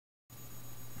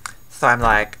So I'm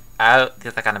like, oh,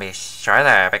 these are gonna be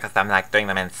shorter because I'm like doing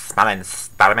them in small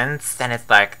installments, and it's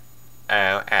like,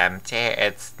 OMG,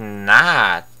 it's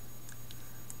not.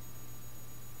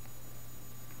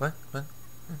 What? What?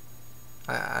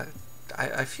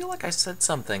 I feel like I said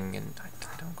something, and I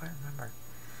don't quite remember.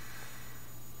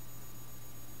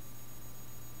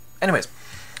 Anyways,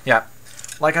 yeah,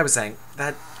 like I was saying,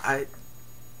 that I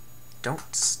don't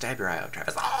stab your eye out,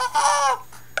 Travis.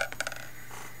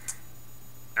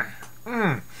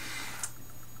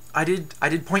 I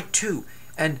did point two,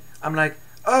 and I'm like,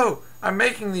 oh, I'm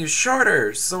making these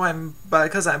shorter, so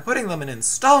because I'm putting them in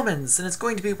installments, and it's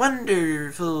going to be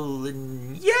wonderful,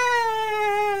 and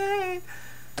yay!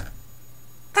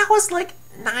 That was like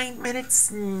 9 minutes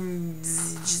and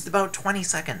just about 20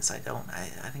 seconds. I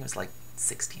think it was like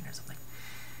 16 or something.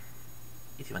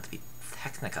 If you want to be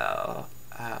technical.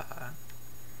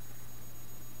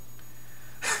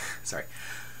 Sorry.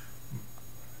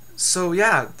 So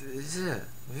yeah.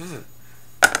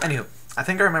 Anywho, I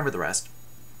think I remember the rest.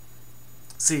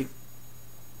 See,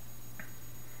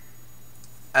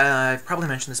 I've probably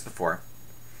mentioned this before,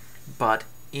 but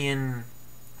in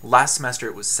last semester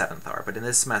it was 7th hour, but in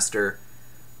this semester,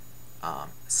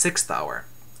 6th hour,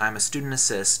 I'm a student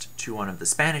assist to one of the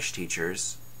Spanish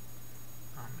teachers,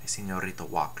 Señorita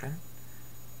Joaquin,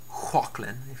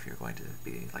 if you're going to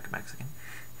be like a Mexican,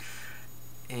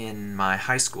 in my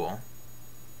high school.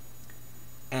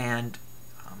 And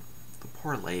the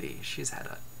poor lady, she's had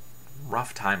a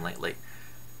rough time lately.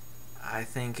 I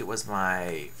think it was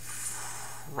my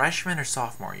freshman or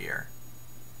sophomore year.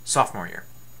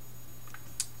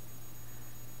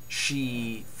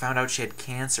 She found out she had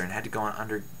cancer and had to go and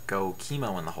undergo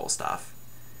chemo and the whole stuff.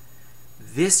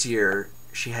 This year,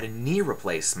 she had a knee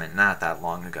replacement not that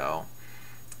long ago.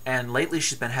 And lately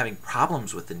she's been having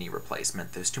problems with the knee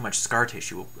replacement. There's too much scar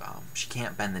tissue. She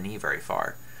can't bend the knee very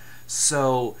far.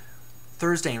 So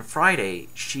Thursday and Friday,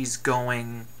 she's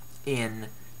going in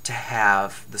to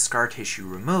have the scar tissue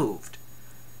removed.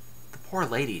 The poor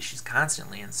lady, she's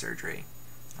constantly in surgery.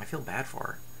 I feel bad for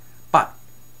her. But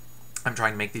I'm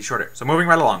trying to make these shorter. So moving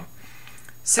right along.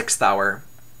 6th hour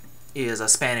is a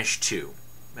Spanish 2.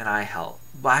 And I help.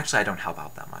 Well, actually, I don't help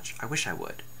out that much. I wish I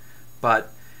would.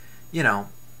 But, you know,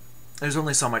 there's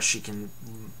only so much she can,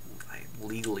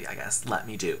 legally, I guess, let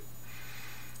me do.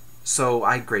 So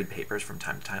I grade papers from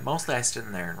time to time. Mostly I sit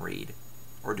in there and read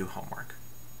or do homework.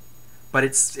 But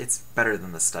it's better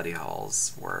than the study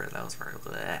halls where those were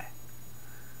bleh.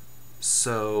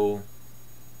 So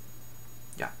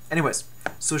yeah. Anyways,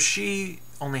 so she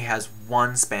only has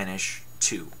one Spanish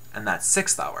 2, and that's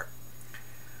 6th hour.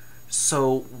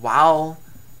 So while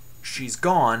she's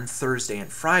gone Thursday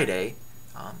and Friday,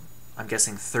 I'm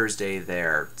guessing Thursday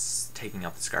they're taking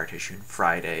up the scar tissue, and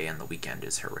Friday and the weekend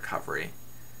is her recovery.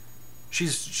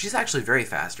 She's actually very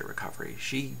fast at recovery.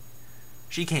 She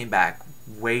came back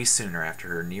way sooner after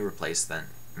her knee replacement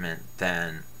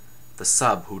than the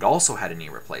sub, who'd also had a knee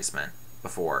replacement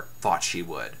before, thought she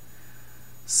would.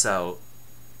 So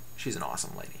she's an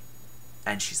awesome lady.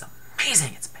 And she's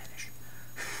amazing at Spanish.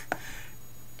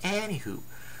 Anywho.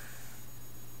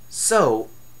 So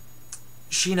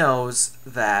she knows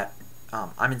that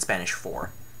I'm in Spanish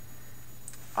 4.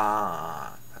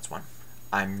 That's one.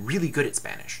 I'm really good at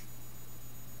Spanish.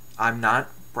 I'm not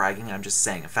bragging, I'm just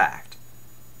saying a fact.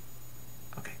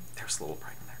 Okay, there's a little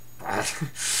bragging there.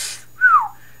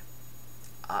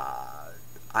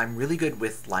 I'm really good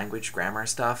with language grammar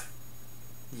stuff.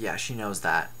 Yeah, she knows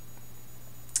that.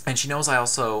 And she knows I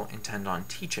also intend on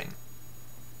teaching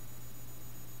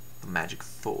the Magic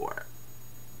 4.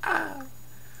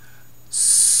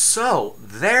 So,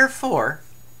 therefore,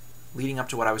 leading up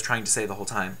to what I was trying to say the whole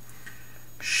time,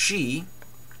 she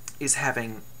is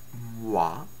having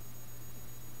moi.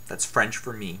 That's French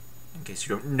for me, in case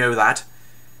you don't know that.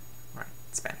 Alright,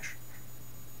 Spanish.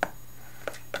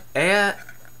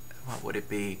 What would it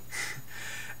be?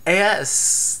 Ella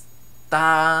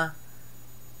está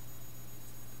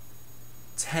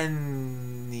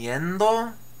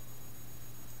teniendo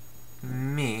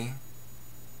me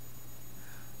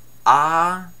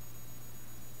a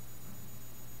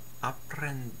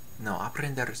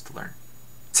aprender is to learn.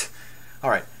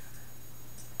 Alright.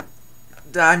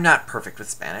 I'm not perfect with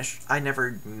Spanish. I never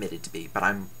admitted to be, but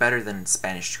I'm better than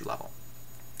Spanish 2 level.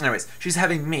 Anyways, she's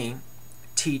having me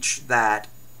teach that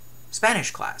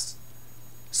Spanish class.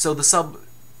 So the sub,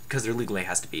 because there legally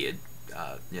has to be a,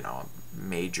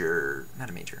 major, not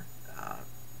a major,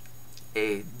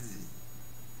 a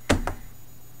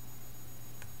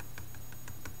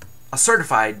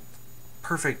certified,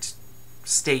 perfect,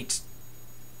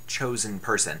 state-chosen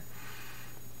person.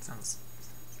 Sounds...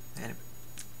 Anyway.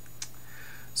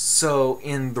 So,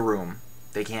 in the room,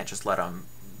 they can't just let them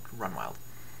run wild.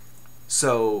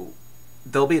 So,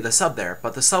 there'll be the sub there,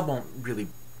 but the sub won't really,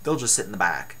 they'll just sit in the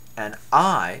back. And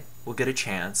I will get a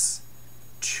chance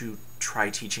to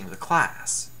try teaching the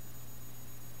class.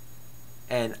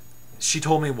 And she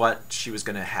told me what she was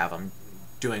going to have them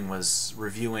doing was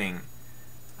reviewing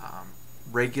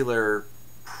regular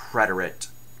preterite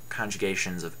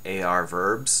conjugations of AR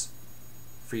verbs.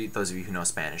 For those of you who know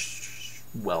Spanish,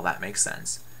 well, that makes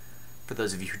sense. For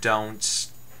those of you who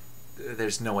don't,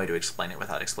 there's no way to explain it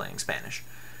without explaining Spanish.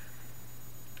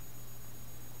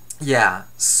 Yeah,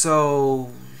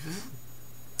 so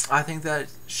I think that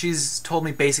she's told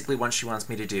me basically what she wants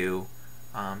me to do.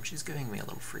 She's giving me a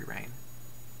little free rein.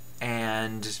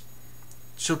 And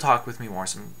she'll talk with me more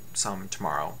some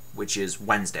tomorrow, which is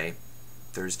Wednesday.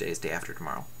 Thursday is day after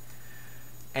tomorrow.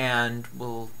 And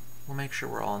we'll make sure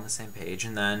we're all on the same page,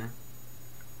 and then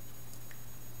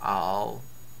I'll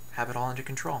have it all under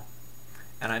control.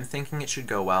 And I'm thinking it should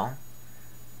go well.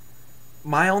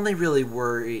 My only real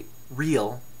worry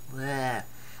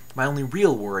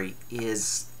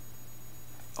is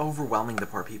overwhelming the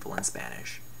poor people in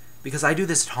Spanish. Because I do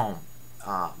this at home.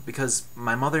 Because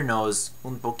my mother knows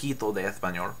un poquito de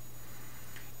español.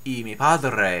 Y mi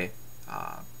padre,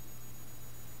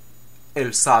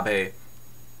 él sabe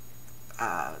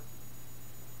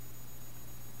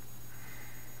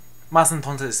más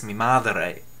entonces mi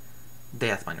madre de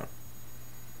español.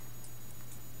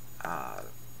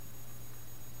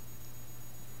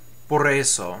 Por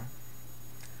eso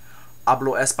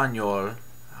hablo español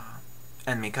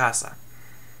en mi casa.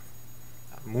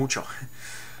 Mucho.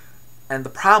 And the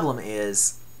problem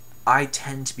is, I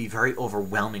tend to be very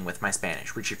overwhelming with my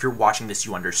Spanish, which if you're watching this,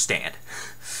 you understand.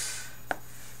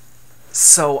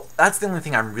 So that's the only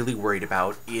thing I'm really worried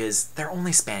about, is they're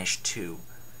only Spanish 2.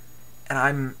 And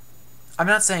I'm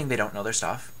not saying they don't know their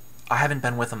stuff. I haven't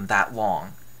been with them that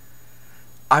long.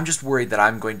 I'm just worried that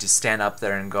I'm going to stand up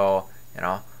there and go, you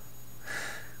know,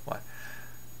 what?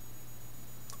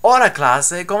 Hola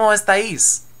clase, ¿cómo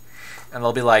estáis? And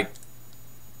they'll be like,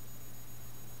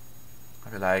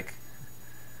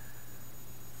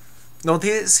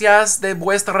 noticias de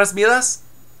vuestras vidas?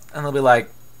 And they'll be like,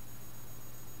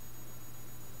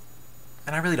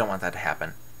 and I really don't want that to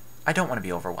happen. I don't want to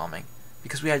be overwhelming,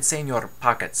 because we had Senor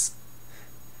Pockets.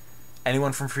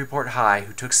 Anyone from Freeport High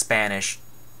who took Spanish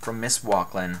from Miss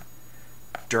Walklin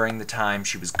during the time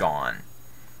she was gone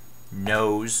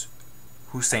knows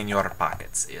who Senor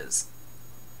Pockets is.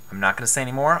 I'm not going to say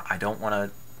any more. I don't want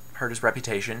to hurt his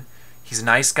reputation. He's a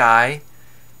nice guy.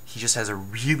 He just has a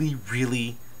really,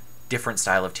 really different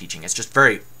style of teaching. It's just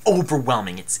very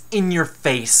overwhelming. It's in your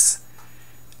face.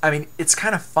 I mean, it's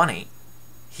kind of funny.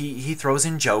 He throws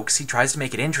in jokes. He tries to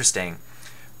make it interesting.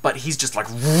 But he's just like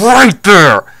right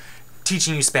there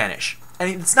teaching you Spanish. And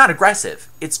it's not aggressive.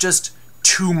 It's just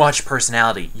too much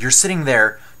personality. You're sitting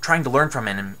there trying to learn from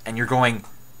him, and you're going,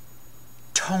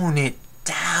 tone it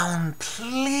down,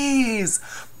 please.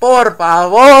 Por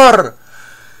favor.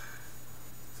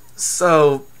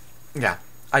 So, yeah,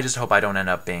 I just hope I don't end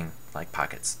up being like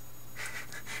Pockets.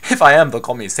 If I am, they'll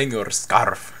call me Senor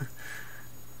Scarf.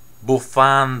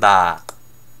 Bufanda.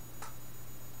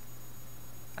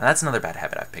 And that's another bad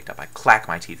habit I've picked up. I clack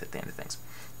my teeth at the end of things.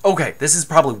 Okay, this is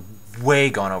probably way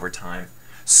gone over time,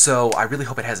 so I really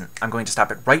hope it hasn't. I'm going to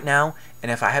stop it right now,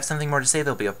 and if I have something more to say,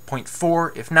 there'll be a point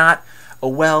 4. If not, oh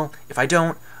well. If I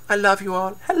don't, I love you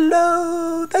all.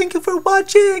 Hello! Thank you for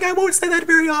watching! I won't say that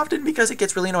very often because it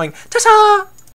gets really annoying. Ta-ta!